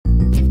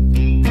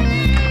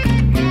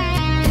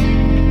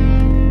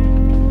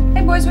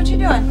boys, what you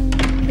doing?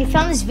 We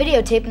found this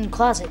videotape in the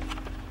closet.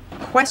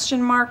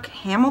 Question mark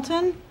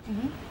Hamilton?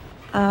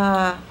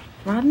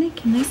 Rodney,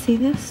 can they see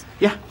this?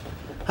 Yeah.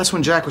 That's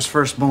when Jack was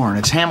first born.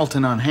 It's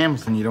Hamilton on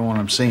Hamilton you don't want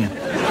them seeing. Put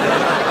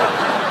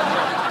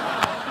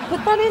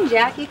that in,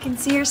 Jack. You can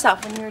see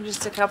yourself when you were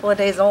just a couple of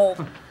days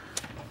old.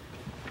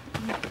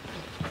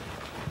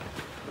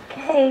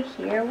 Okay,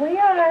 here we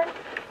are.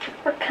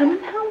 We're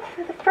coming home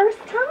for the first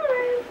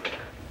time.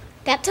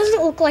 That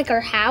doesn't look like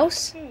our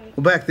house.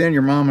 Well, back then,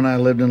 your mom and I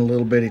lived in a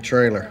little bitty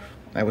trailer.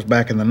 That was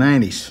back in the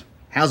 90s.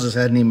 Houses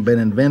hadn't even been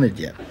invented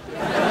yet.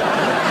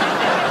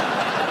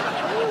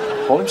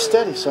 Hold him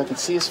steady so I can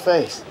see his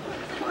face.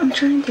 I'm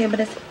trying to, but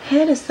his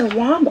head is so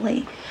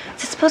wobbly.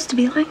 Is it supposed to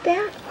be like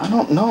that? I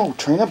don't know,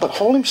 Trina, but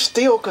hold him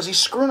still because he's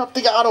screwing up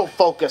the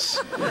autofocus.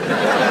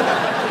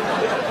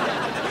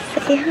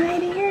 Say hi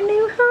to your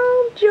new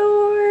home,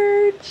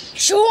 George.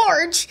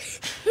 George?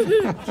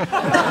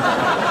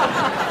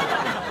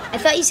 I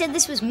thought you said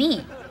this was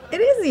me.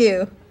 It is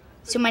you.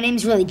 So my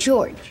name's really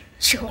George.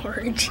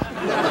 George.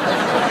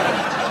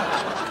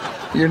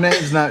 Your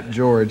name's not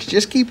George.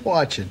 Just keep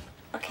watching.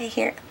 Okay,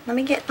 here. Let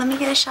me get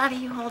a shot of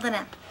you holding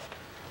him.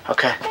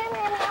 Okay.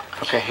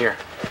 Okay, here.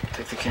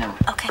 Take the camera.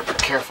 Okay.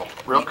 Careful.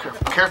 Real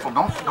careful. Careful.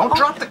 Don't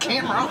drop the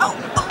camera. Oh,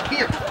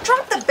 here.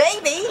 Drop the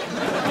baby.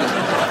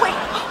 Wait.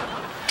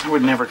 I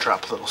would never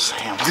drop little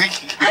Sam.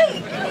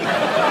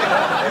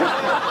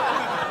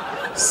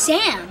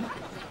 Sam?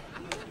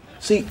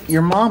 See,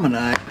 your mom and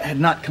I had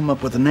not come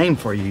up with a name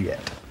for you yet.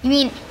 You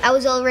mean I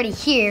was already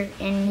here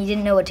and you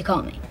didn't know what to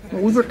call me?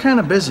 Well, we were kind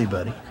of busy,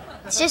 buddy.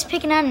 It's just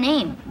picking out a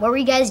name. What were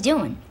you guys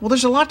doing? Well,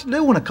 there's a lot to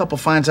do when a couple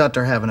finds out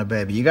they're having a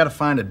baby. You got to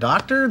find a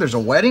doctor, there's a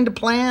wedding to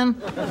plan.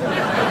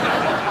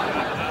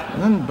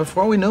 And then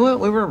before we knew it,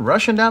 we were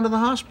rushing down to the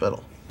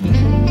hospital. What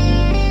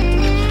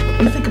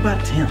do you think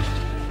about Tim?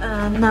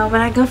 No,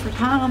 but I'd go for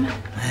Tom.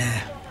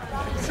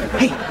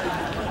 Hey,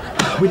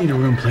 we need a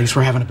room, please.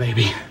 We're having a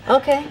baby.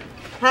 Okay.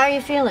 How are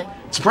you feeling?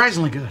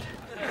 Surprisingly good.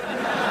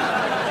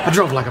 I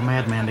drove like a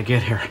madman to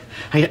get here.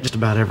 I hit just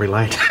about every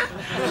light.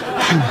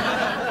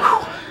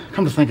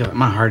 Come to think of it,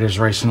 my heart is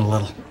racing a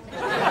little.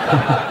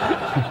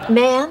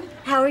 Ma'am,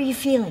 how are you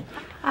feeling?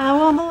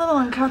 Well, I'm a little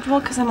uncomfortable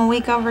because I'm a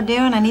week overdue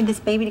and I need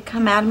this baby to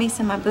come out of me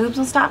so my boobs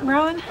will stop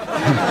growing.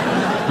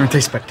 Aren't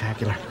they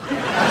spectacular?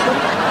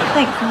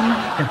 Thanks, Mama.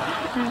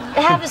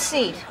 Have a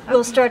seat.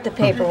 We'll start the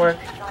paperwork.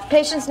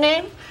 Patient's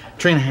name?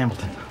 Trina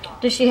Hamilton.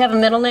 Does she have a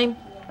middle name?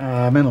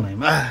 Middle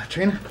name.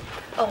 Trina?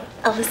 Oh,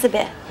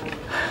 Elizabeth.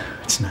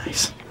 That's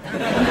nice.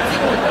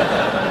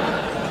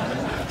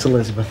 It's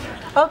Elizabeth.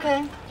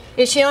 Okay.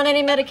 Is she on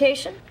any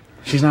medication?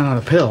 She's not on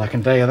a pill, I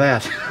can tell you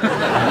that.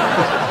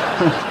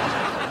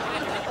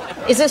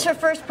 Is this her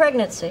first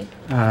pregnancy?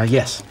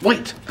 Yes.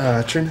 Wait,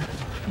 Trina.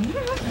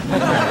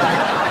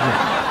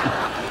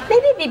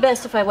 Maybe it'd be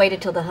best if I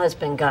waited till the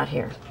husband got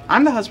here.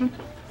 I'm the husband.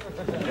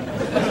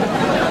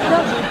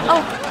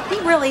 Oh, he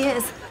really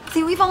is.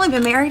 See, we've only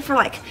been married for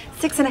like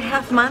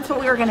 6.5 months, but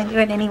we were going to do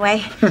it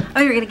anyway.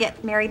 We were going to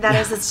get married, that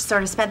is. It's just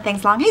sort of sped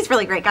things along. He's a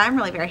really great guy. I'm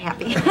really very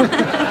happy.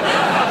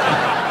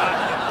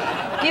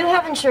 Do you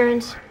have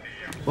insurance?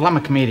 Well, I'm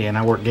a comedian.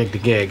 I work gig to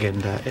gig,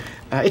 and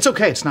it's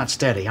okay. It's not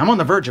steady. I'm on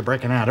the verge of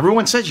breaking out.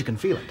 Everyone says you can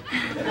feel it.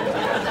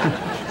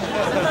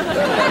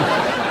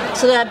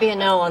 So that'd be a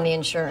no on the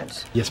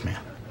insurance. Yes, ma'am.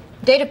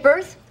 Date of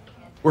birth?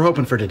 We're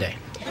hoping for today.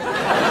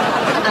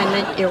 I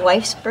meant your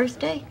wife's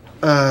birthday.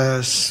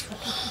 I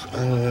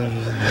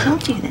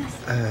told you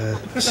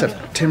this.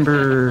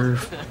 September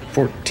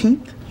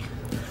 14th?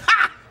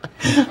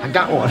 I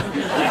got one.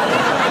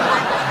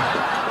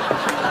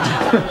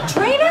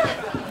 Trina,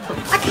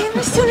 I came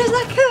as soon as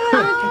I could.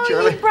 Oh,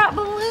 Charlie. You brought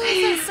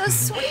balloons. That's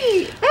so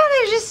sweet. Yeah,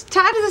 they're just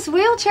tied to this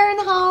wheelchair in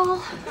the hall.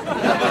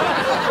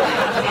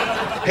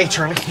 Hey,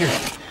 Charlie, here.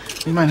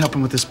 You mind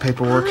helping with this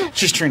paperwork?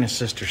 She's Trina's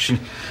sister. She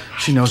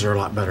knows her a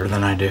lot better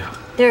than I do.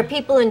 There are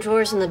people in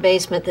drawers in the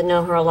basement that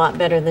know her a lot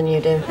better than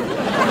you do.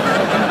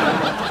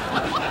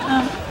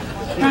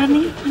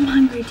 Rodney, I'm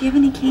hungry. Do you have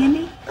any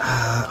candy?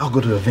 I'll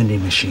go to a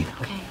vending machine.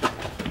 Okay.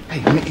 Hey,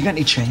 you got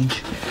any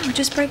change? Oh,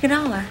 just break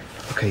 $1.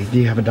 Okay, do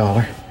you have $1?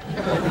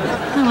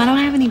 No, I don't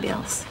have any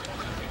bills.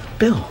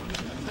 Bill?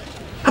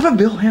 How about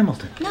Bill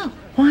Hamilton? No.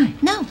 Why?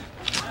 No.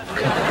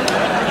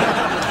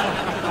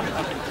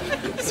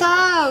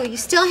 So, you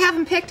still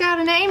haven't picked out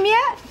a name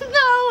yet? No,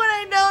 and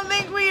I don't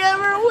think we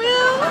ever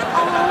will.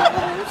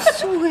 Oh,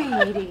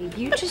 sweetie,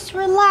 you just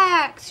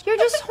relax. You're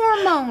just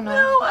hormonal.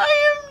 No, I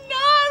am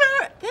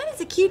not. That is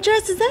a cute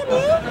dress. Is that new?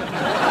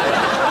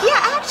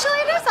 Yeah, actually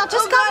it is. I'll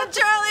just go to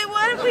Charlie.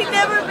 What if we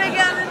never pick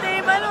out a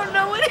name? I don't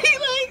know what he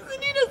likes,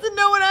 and he doesn't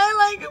know what I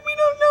like, and we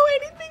don't know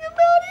anything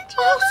about each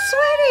other. Oh,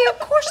 sweetie, of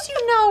course you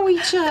know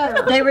each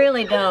other. They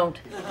really don't.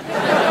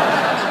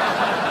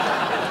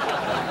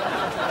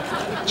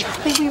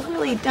 Charlie, we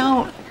really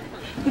don't.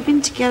 We've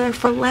been together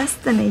for less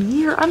than a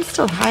year. I'm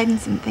still hiding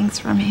some things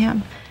from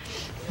him.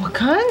 What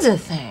kinds of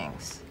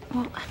things?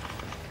 Well,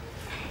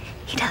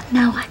 he doesn't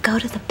know I go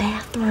to the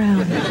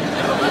bathroom.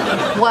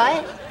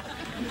 What?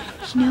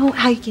 You know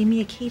how you gave me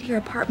a key to your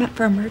apartment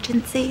for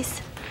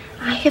emergencies?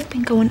 I have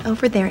been going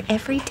over there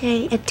every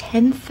day at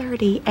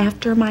 10:30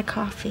 after my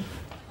coffee.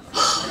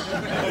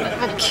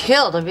 I'd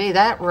kill to be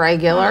that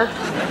regular.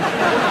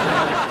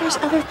 There's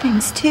other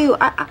things, too.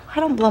 I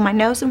don't blow my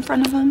nose in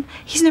front of him.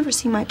 He's never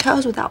seen my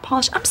toes without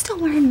polish. I'm still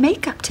wearing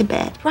makeup to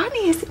bed.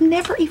 Rodney has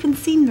never even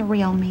seen the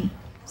real me.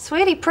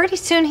 Sweetie, pretty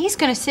soon he's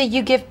going to see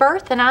you give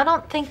birth, and I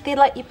don't think they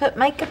let you put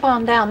makeup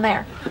on down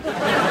there.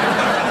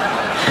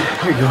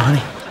 Here you go,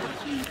 honey.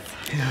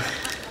 Yeah.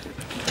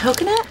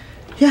 Coconut?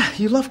 Yeah,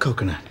 you love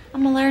coconut.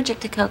 I'm allergic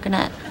to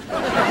coconut.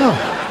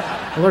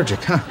 Oh,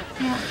 allergic, huh?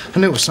 Yeah. I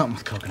knew it was something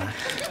with coconut.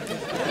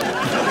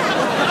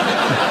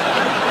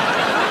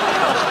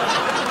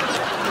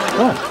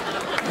 Oh.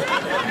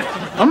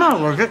 I'm not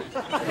allergic.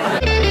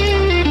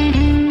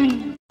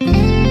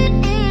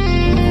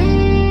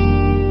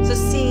 So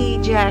see,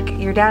 Jack,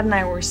 your dad and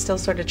I were still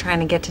sort of trying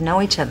to get to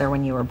know each other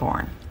when you were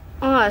born.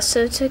 Ah,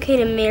 so it's okay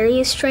to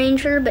marry a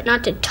stranger, but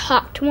not to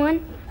talk to one?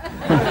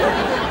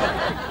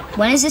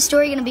 When is this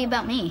story gonna be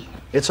about me?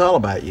 It's all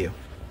about you.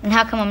 And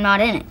how come I'm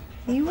not in it?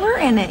 You were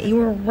in it. You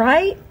were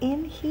right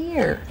in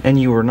here. And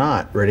you were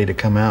not ready to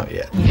come out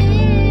yet. Do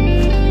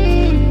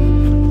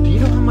you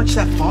know how much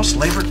that false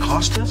labor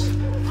cost us?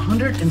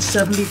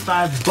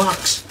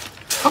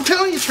 $175. I'm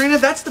telling you, Trina,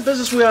 that's the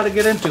business we ought to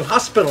get into.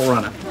 Hospital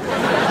running.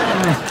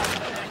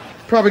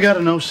 Probably got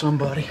to know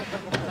somebody.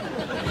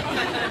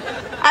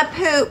 I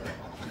poop.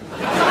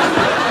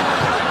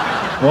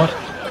 What?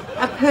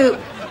 I poop.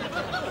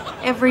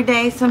 Every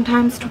day,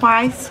 sometimes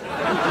twice.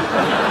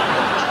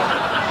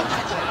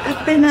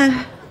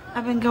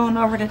 I've been going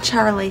over to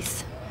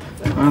Charlie's.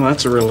 Well,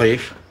 that's a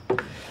relief.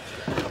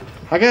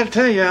 I gotta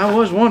tell you, I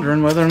was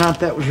wondering whether or not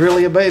that was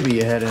really a baby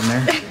you had in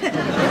there.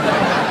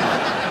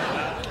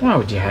 Why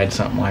would you hide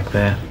something like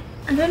that?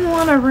 I didn't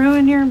want to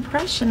ruin your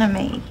impression of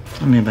me.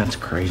 I mean, that's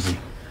crazy.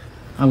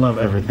 I love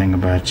everything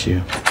about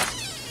you.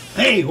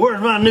 Hey, where's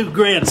my new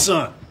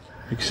grandson?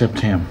 Except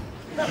him.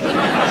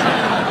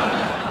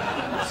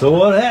 So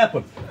what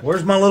happened?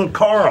 Where's my little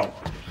Carl?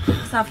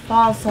 It's a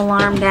false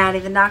alarm, Daddy.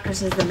 The doctor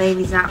says the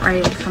baby's not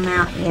ready to come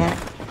out yet.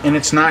 And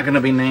it's not gonna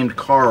be named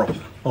Carl.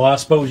 Well, I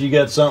suppose you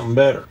got something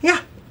better.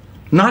 Yeah,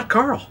 not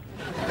Carl.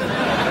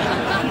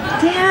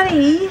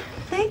 Daddy,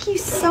 thank you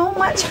so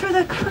much for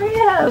the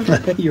crib.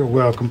 You're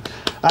welcome.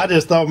 I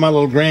just thought my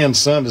little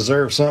grandson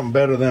deserved something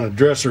better than a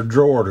dresser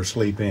drawer to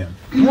sleep in.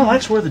 Well,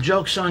 that's where the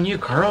joke's on you,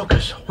 Carl,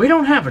 because we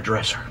don't have a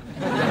dresser.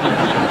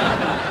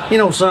 You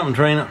know something,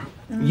 Trina?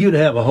 You'd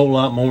have a whole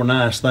lot more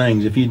nice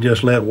things if you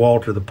just let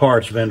Walter, the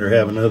parts vendor,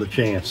 have another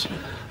chance.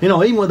 You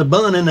know, even with the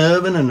bun in the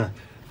oven and the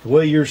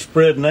way you're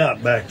spreading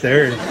out back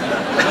there,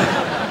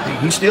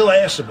 he still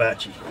asks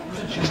about you.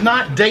 She's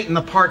not dating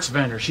the parts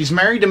vendor. She's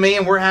married to me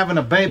and we're having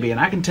a baby, and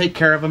I can take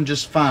care of him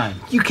just fine.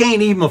 You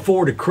can't even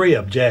afford a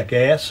crib,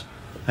 jackass.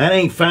 That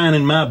ain't fine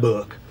in my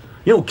book.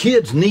 You know,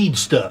 kids need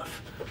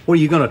stuff. What,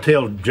 are you going to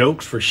tell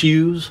jokes for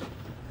shoes?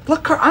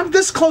 Look, Carl, I'm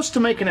this close to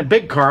making it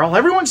big, Carl.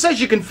 Everyone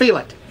says you can feel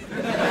it.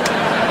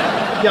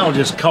 Y'all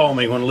just call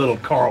me when little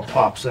Carl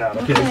pops out,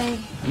 okay?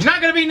 He's not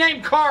going to be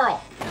named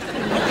Carl.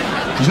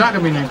 He's not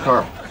going to be named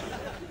Carl.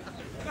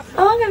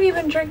 How long have you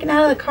been drinking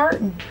out of the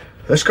carton?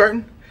 This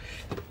carton?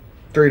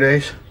 3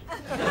 days.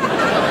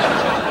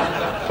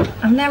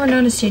 I've never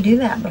noticed you do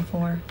that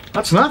before.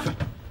 That's nothing.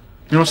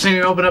 You don't see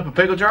me open up a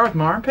pickle jar with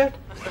my armpit?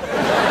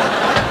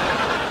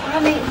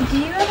 Rodney, do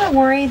you ever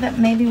worry that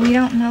maybe we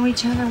don't know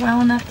each other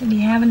well enough to be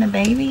having a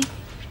baby?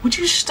 Would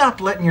you stop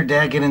letting your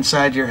dad get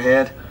inside your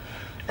head?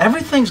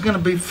 Everything's gonna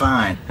be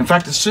fine. In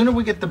fact, the sooner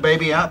we get the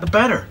baby out, the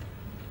better.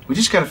 We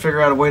just gotta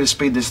figure out a way to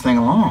speed this thing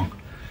along.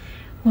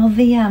 Well,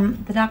 the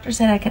doctor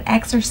said I could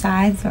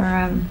exercise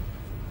or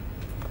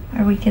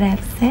we could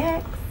have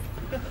sex.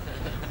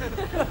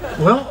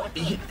 Well,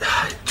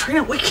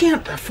 Trina, we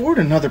can't afford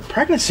another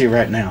pregnancy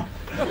right now.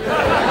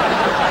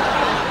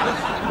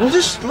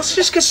 Let's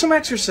just get some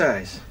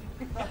exercise.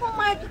 Oh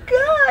my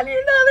God,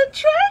 you're not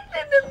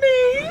attracted to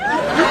me. No.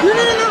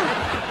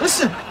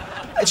 Listen,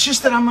 it's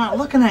just that I'm not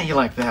looking at you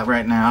like that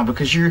right now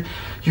because you're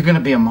gonna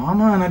be a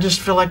mama, and I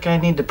just feel like I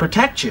need to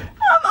protect you.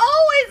 I'm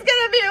always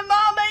gonna be a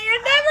mama.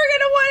 You're never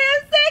gonna want to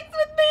have sex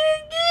with me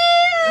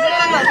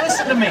again. No,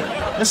 listen to me.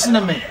 Listen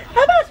to me.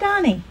 How about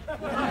Donnie?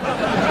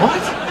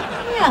 What?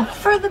 Yeah,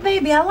 for the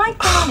baby. I like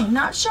Donnie.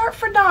 Not short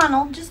for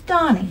Donald, just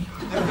Donnie.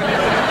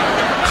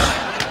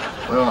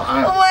 Well,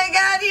 Oh my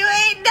God, you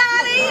ain't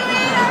Donnie. You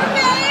ain't our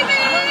baby.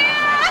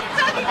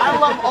 I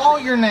love all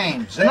your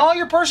names and all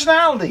your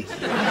personalities.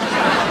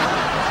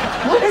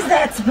 What is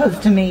that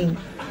supposed to mean?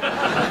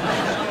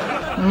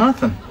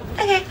 Nothing.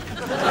 Okay.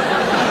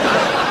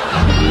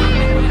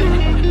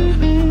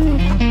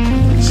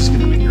 This is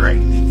gonna be great.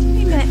 Wait a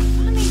minute,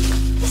 honey.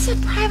 This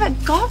is a private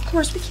golf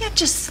course. We can't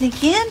just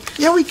sneak in.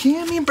 Yeah, we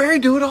can. Me and Barry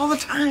do it all the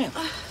time.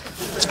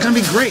 It's gonna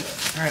be great.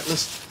 All right,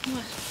 listen.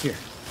 Here.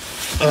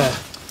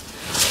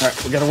 All right,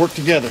 we gotta work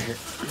together here.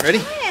 Ready?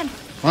 Man.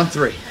 On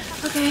 3.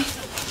 Okay.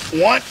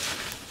 1,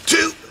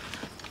 2,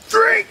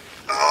 3.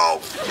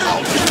 Oh.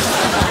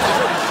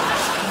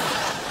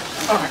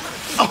 All right.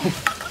 Oh.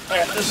 All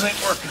right, this ain't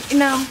working.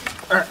 No.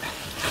 All right.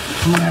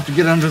 I'm gonna have to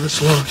get under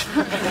this load.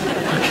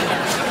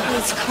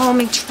 Please call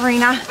me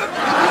Trina.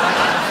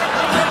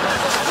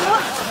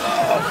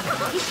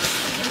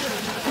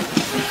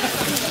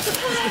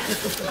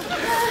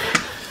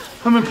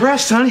 I'm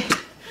impressed, honey.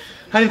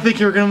 I didn't think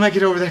you were gonna make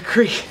it over that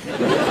creek.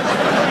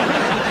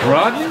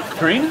 Rodney?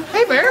 Trina?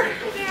 Hey, Bear.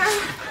 Hey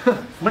there.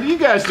 What are you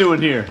guys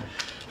doing here?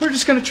 We're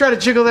just gonna try to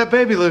jiggle that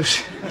baby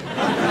loose.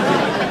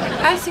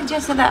 I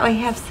suggested that we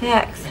have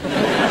sex.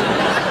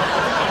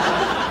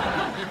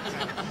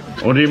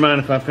 Well, do you mind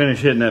if I finish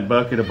hitting that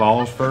bucket of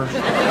balls first?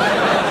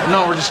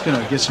 No, we're just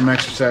gonna get some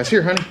exercise.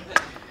 Here, honey.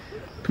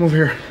 Come over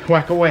here.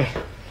 Whack away.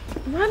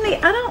 Rodney,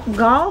 I don't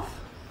golf.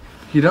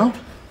 You don't?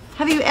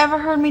 Have you ever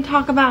heard me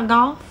talk about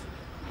golf?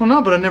 Well,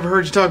 no, but I never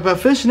heard you talk about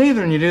fishing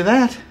either, and you do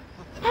that.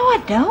 No,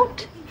 I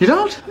don't. You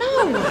don't?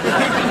 No.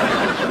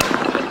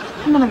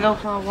 I'm gonna go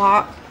for a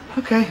walk.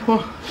 Okay, well,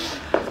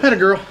 had a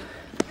girl.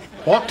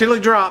 Walk till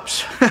it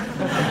drops. You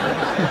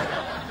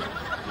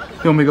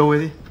want me to go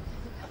with you?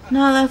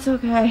 No, that's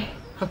okay.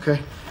 Okay.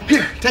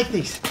 Here, take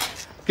these.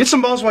 Get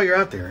some balls while you're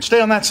out there. Stay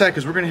on that side,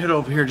 because we're going to hit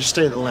over here. Just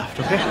stay to the left,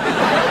 okay?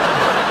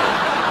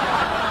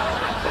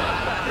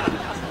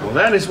 Well,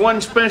 that is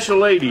one special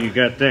lady you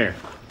got there.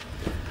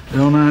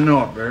 Don't I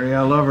know it, Barry.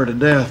 I love her to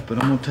death, but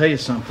I'm going to tell you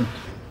something.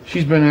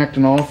 She's been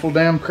acting awful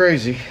damn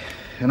crazy.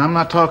 And I'm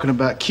not talking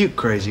about cute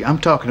crazy. I'm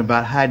talking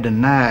about hide the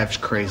knives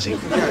crazy.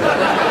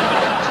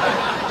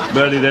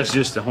 Buddy, that's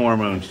just the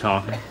hormones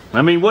talking.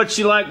 I mean, what's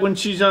she like when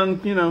she's on,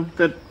 you know,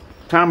 that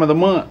time of the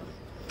month?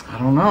 I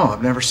don't know.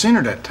 I've never seen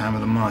her that time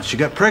of the month. She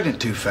got pregnant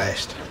too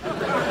fast.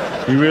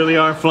 You really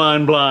are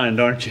flying blind,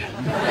 aren't you?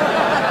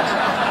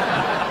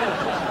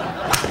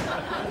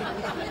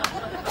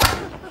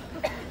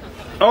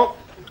 Oh,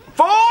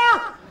 4!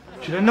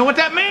 She doesn't know what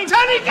that means.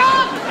 Honey,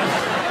 come!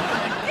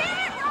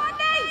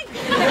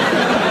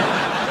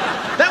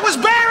 That was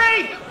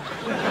Barry!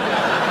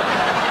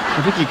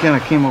 I think you kind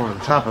of came over the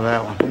top of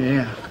that one.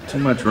 Yeah, too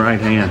much right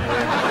hand.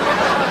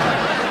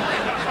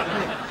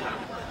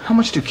 How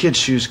much do kids'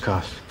 shoes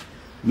cost?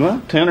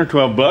 Well, 10 or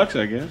 12 bucks,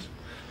 I guess.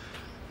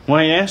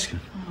 Why are you asking?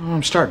 Oh,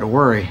 I'm starting to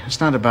worry. It's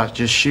not about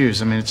just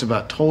shoes. I mean, it's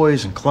about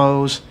toys and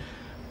clothes.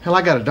 Hell,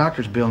 I got a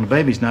doctor's bill and the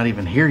baby's not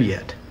even here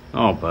yet.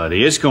 Oh,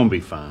 buddy, it's gonna be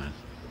fine.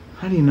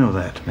 How do you know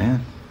that,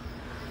 man?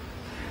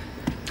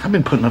 I've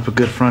been putting up a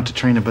good front to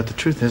Trina, but the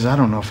truth is I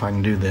don't know if I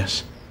can do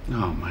this.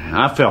 Oh, man,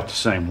 I felt the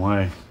same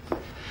way.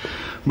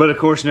 But, of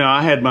course, now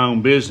I had my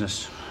own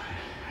business,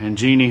 and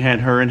Jeannie had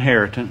her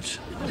inheritance.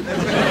 You're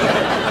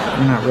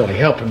not really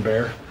helping,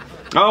 Bear.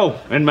 Oh,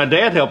 and my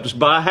dad helped us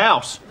buy a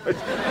house.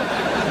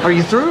 Are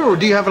you through, or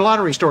do you have a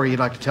lottery story you'd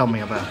like to tell me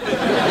about?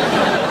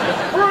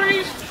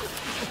 Freeze!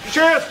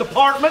 Sheriff's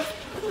Department.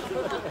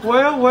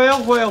 Well,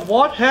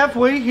 what have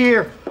we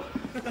here?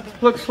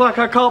 Looks like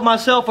I caught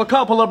myself a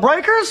couple of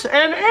breakers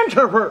and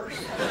enterers.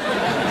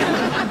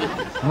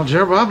 Well,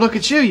 Joe Bob, look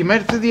at you. You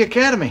made it through the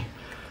academy.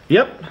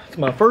 Yep, it's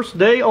my first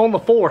day on the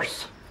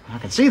force. I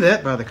can see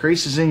that by the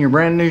creases in your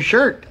brand new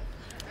shirt.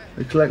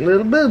 Looks like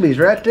little boobies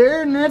right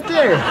there and right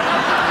there.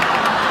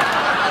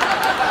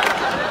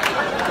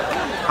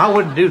 I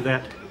wouldn't do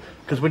that,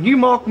 because when you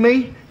mock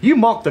me, you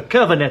mock the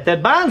covenant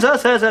that binds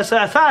us as a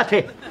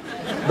society,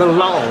 the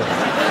law.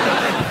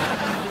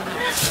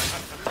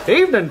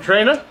 Evening,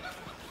 Trina.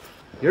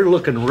 You're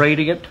looking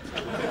radiant,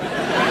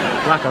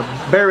 like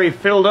a berry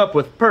filled up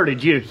with purdy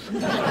juice.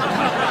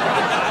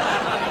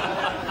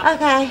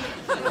 Okay.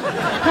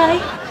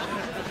 Honey,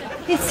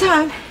 it's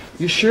time.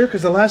 You sure?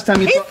 Because the last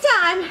time you It's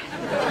time.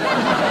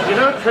 You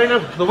know, Trina,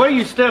 the way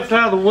you stepped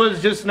out of the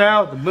woods just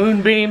now, the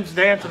moonbeams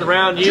dancing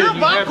around you. Joe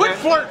you Bob, have quit that-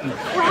 flirting.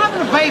 We're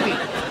having a baby.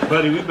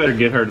 Buddy, we better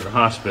get her to the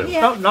hospital.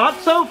 Yeah. No, not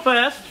so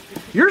fast.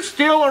 You're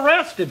still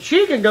arrested.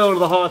 She can go to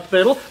the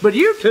hospital, but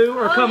you two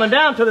are coming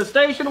down to the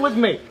station with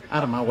me.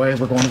 Out of my way.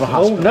 We're going to the Oh,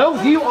 hospital.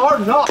 no, you are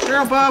not.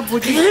 Joe Bob,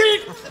 would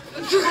you...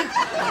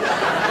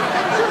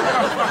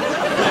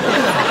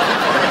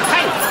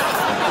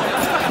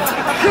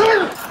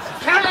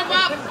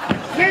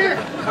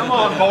 Come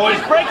on, boys,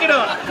 break it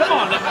up. Come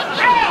on.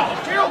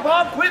 Ow! Gerald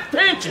Bob, quit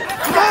pinching.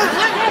 Excuse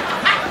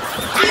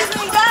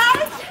me,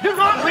 guys. Do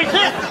not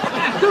resist.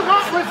 Do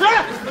not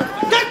resist.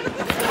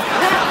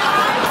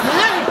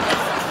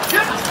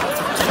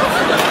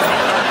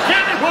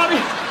 Damn it, Bobby.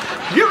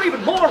 You're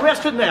even more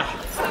arrested now.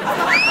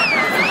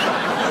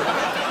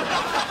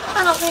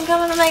 I don't think I'm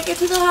gonna make it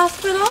to the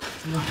hospital.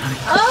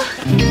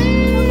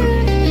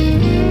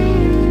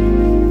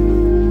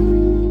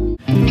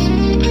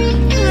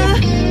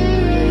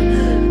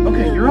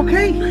 Okay, you're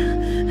okay?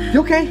 You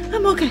okay?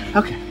 I'm okay.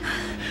 Okay.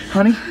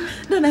 Honey?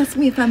 Don't ask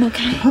me if I'm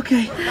okay.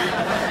 Okay.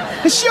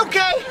 Is she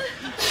okay?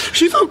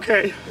 She's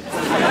okay.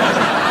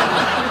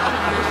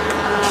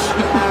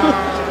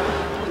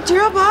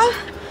 Gerald Bob,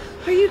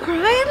 are you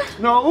crying?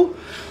 No.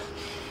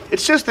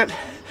 It's just that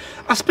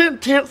I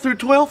spent 10th through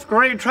 12th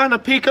grade trying to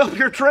pick up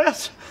your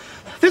dress.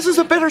 This is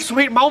a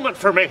bittersweet moment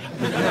for me.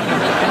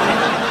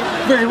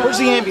 Barry, where's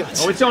the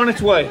ambulance? Oh, it's on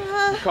its way.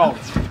 Call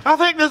it. I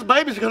think this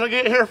baby's gonna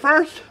get here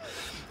first.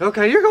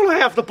 Okay, you're gonna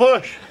have to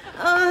push.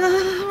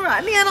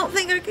 Rodney, I don't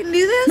think I can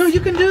do this. No, you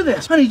can do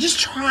this. Honey, just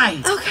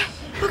try. Okay,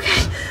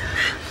 okay.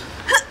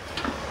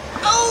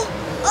 Oh.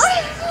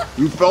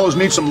 You fellas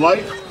need some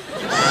light?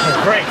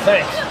 Oh, great,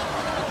 thanks.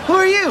 Who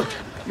are you?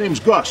 Name's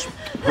Gus.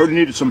 Heard you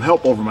needed some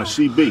help over my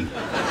CB.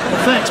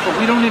 Well, thanks, but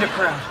we don't need a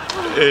crowd.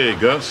 Hey,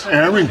 Gus. Hey,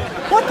 Henry.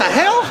 What the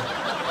hell?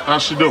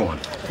 How's she doing?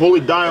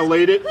 Fully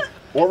dilated,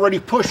 already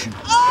pushing.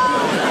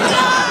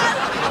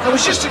 I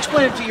was just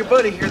explaining to your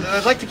buddy here that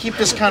I'd like to keep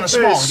this kind of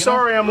small.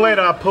 Sorry I'm late.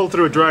 I pulled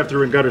through a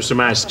drive-thru and got her some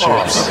ice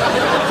chips. For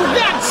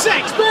God's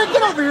sakes, Barry,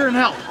 get over here and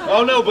help.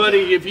 Oh, no,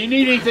 buddy. If you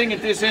need anything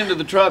at this end of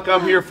the truck,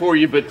 I'm here for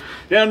you. But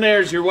down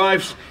there's your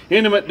wife's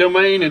intimate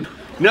domain, and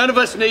none of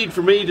us need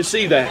for me to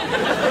see that.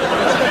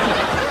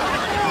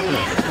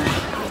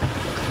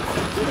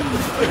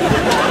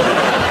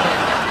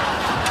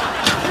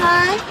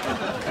 Hi.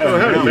 Oh,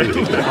 howdy,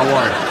 baby. How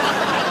are you?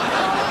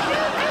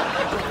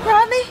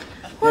 Rodney,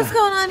 what's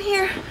going on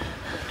here?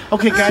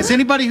 Okay, guys,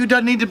 anybody who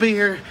doesn't need to be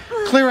here,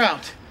 clear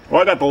out.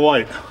 Well, I got the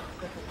light.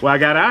 Well, I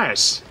got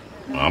ice.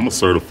 I'm a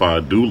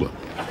certified doula.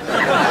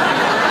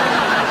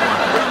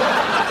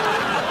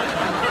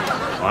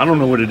 Well, I don't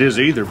know what it is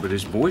either, but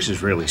his voice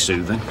is really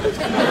soothing.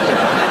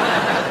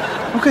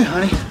 Okay,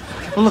 honey.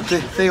 Well, look,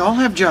 they all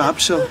have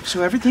jobs, so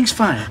everything's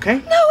fine, okay?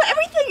 No,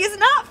 everything is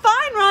not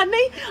fine,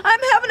 Rodney. I'm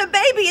having a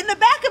baby in the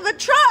back of a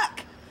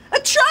truck. A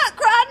truck,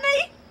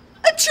 Rodney.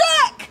 A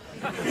truck.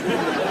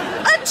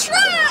 A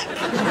truck.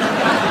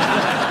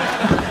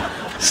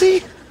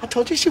 See? I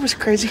told you she was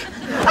crazy.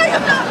 I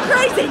am not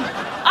crazy.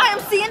 I am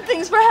seeing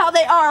things for how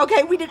they are,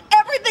 okay? We did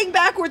everything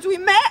backwards. We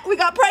met, we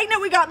got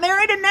pregnant, we got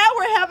married, and now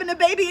we're having a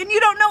baby, and you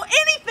don't know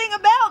anything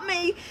about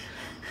me.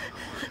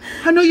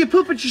 I know you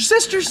poop at your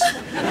sister's.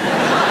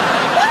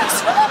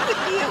 What's wrong with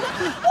you?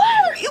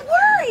 Why are you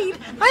worried?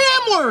 I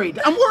am worried.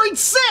 I'm worried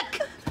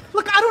sick.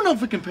 Look, I don't know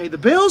if we can pay the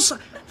bills. I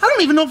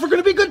don't even know if we're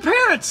going to be good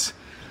parents.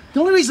 The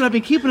only reason I've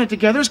been keeping it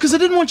together is because I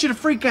didn't want you to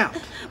freak out.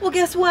 Well,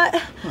 guess what?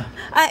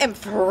 I am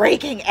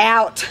freaking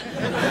out.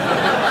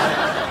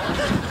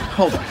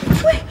 Hold on.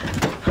 Wait,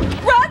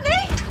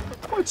 Rodney?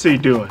 What's he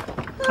doing?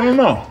 I don't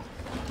know.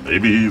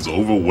 Maybe he's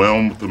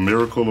overwhelmed with the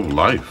miracle of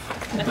life.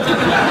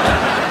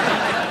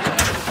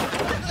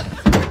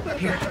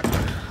 Here.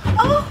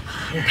 Oh,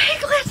 here.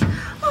 Piglet.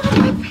 Oh,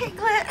 my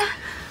piglet.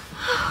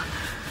 Oh,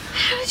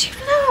 how did you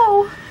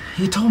know?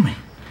 You told me.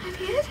 I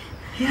did?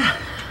 Yeah.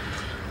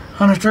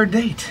 On our third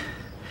date.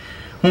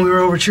 When we were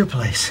over at your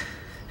place.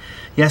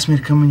 You asked me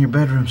to come in your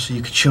bedroom so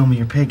you could show me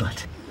your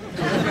piglet.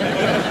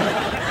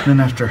 Then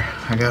after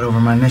I got over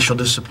my initial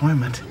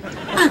disappointment,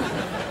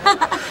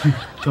 you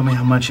told me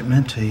how much it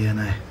meant to you,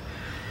 and I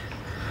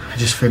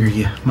just figured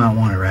you might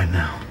want it right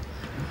now.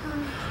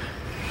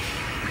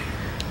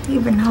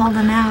 You've been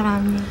holding out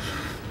on me.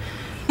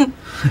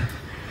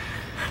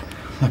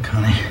 Look,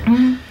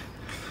 honey,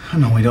 I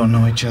know we don't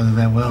know each other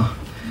that well,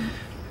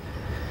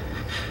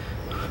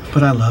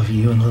 but I love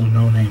you and little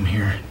no-name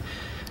here.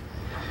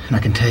 And I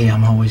can tell you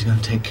I'm always going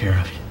to take care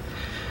of you.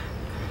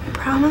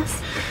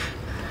 Promise?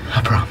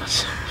 I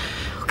promise.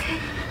 Okay.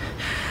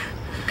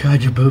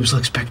 God, your boobs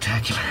look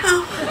spectacular.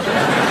 Oh.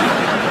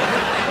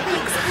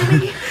 Thanks,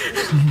 honey.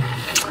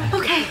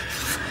 Okay.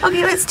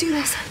 Okay, let's do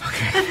this.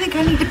 Okay. I think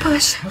I need to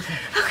push. Okay.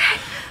 Okay.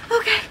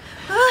 Okay.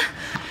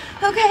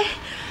 Okay.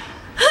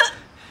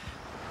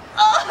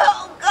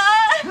 Oh,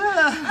 God.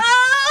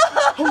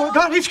 Oh, my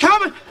God, he's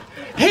coming.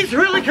 He's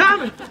really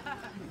coming.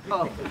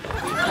 Oh.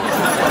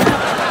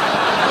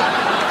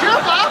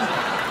 Jump up!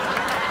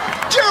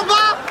 Jump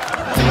up!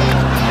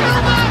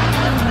 Jump up!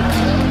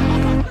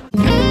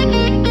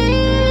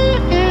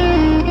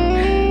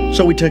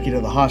 So we took you to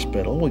the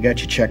hospital, we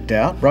got you checked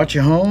out, brought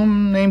you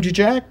home, named you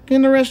Jack,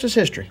 and the rest is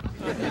history.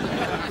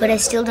 But I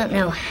still don't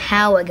know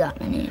how I got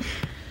my name.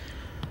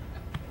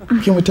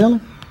 Can we tell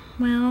him?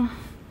 Well,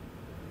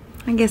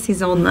 I guess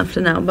he's old enough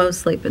to know. Bo's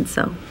sleeping,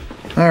 so.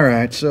 All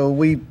right, so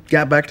we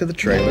got back to the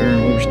trailer,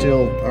 and we were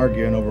still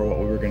arguing over what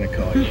we were going to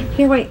call you.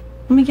 Here, wait.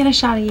 Let me get a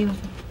shot of you.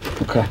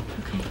 Okay.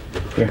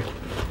 Here.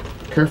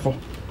 Careful.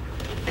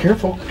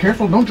 Careful.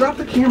 Careful. Don't drop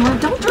the camera.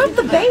 Don't drop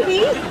the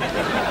baby.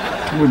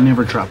 I would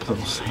never drop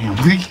little Sam.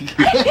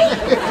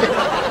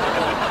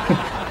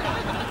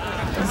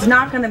 It's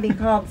not going to be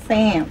called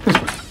Sam.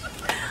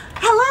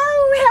 Hello.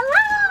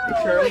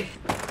 Hey, Charlie.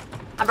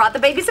 I brought the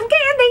baby some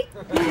candy.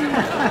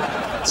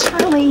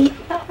 Charlie,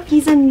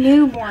 he's a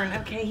newborn,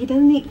 okay? He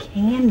doesn't eat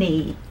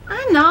candy.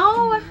 I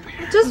know. I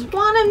just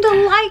want him to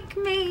like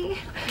me.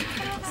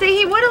 See,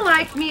 he would have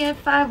liked me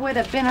if I would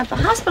have been at the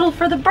hospital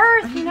for the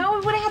birth, you know?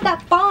 We would have had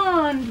that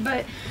bond,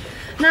 but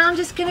now I'm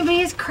just gonna be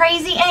his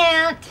crazy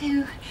aunt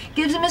who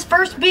gives him his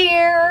first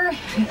beer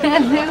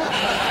and who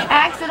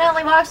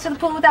accidentally walks to the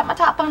pool without my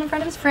top on in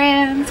front of his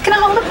friends. Can I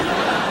hold him?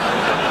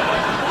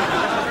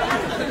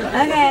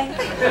 Okay.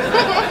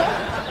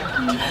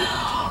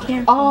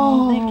 Here,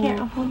 Oh. here,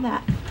 I'll hold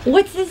that.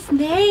 What's his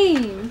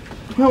name?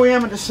 Well, we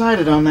haven't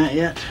decided on that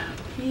yet.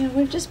 Yeah,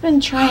 we've just been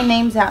trying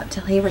names out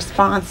till he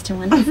responds to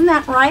one. Isn't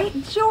that right,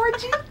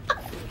 Georgie?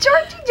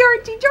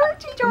 Georgie.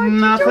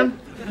 Nothing.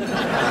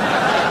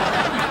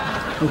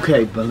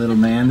 Okay, but little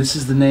man, this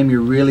is the name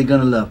you're really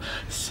gonna love.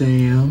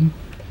 Sam.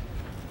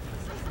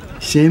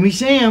 Sammy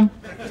Sam.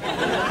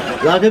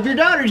 Lock up your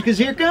daughters, because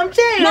here comes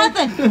Sam.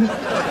 Nothing.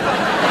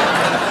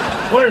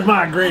 Where's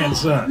my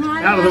grandson?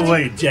 Out of the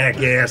way,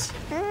 jackass.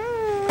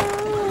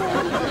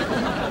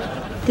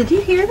 Did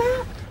you hear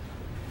that?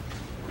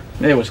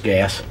 It was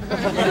gas.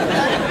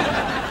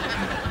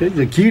 He's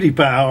a cutie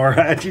pie, all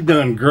right. You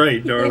done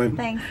great, darling.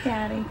 Thanks,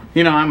 Daddy.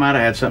 You know, I might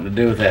have had something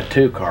to do with that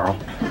too, Carl.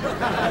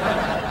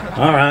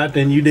 All right,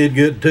 then you did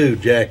good too,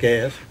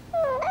 jackass.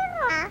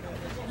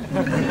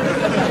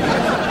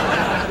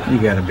 You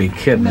gotta be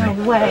kidding me. No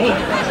way.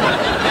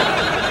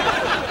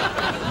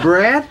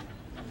 Brad?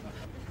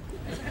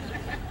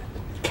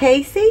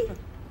 Casey?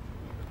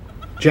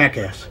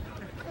 Jackass.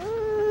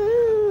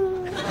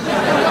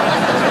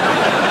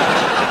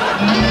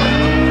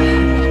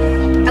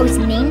 I was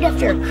named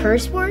after a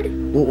curse word?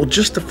 Well,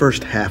 just the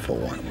first half of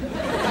one.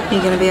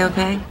 You gonna be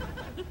okay?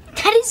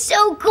 That is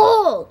so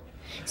cool!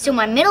 So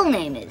my middle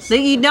name is... So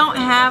you don't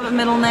have a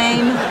middle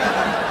name?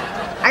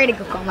 I gotta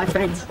go call my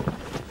friends.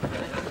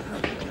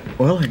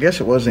 Well, I guess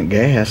it wasn't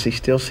gas. He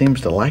still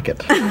seems to like it.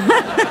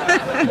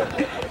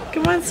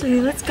 Come on, sweetie,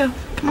 let's go.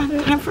 Come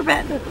on, time for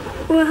bed.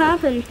 What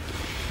happened?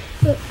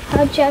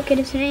 How'd Jack get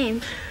his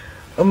name?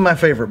 My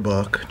favorite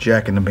book,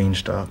 Jack and the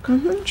Beanstalk.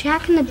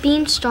 Jack and the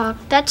Beanstalk.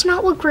 That's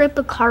not what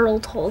Grandpa Carl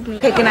told me.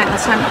 Okay, good night.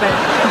 Let's time for bed.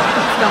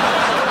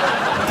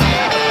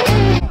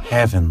 Let's go.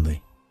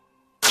 Heavenly.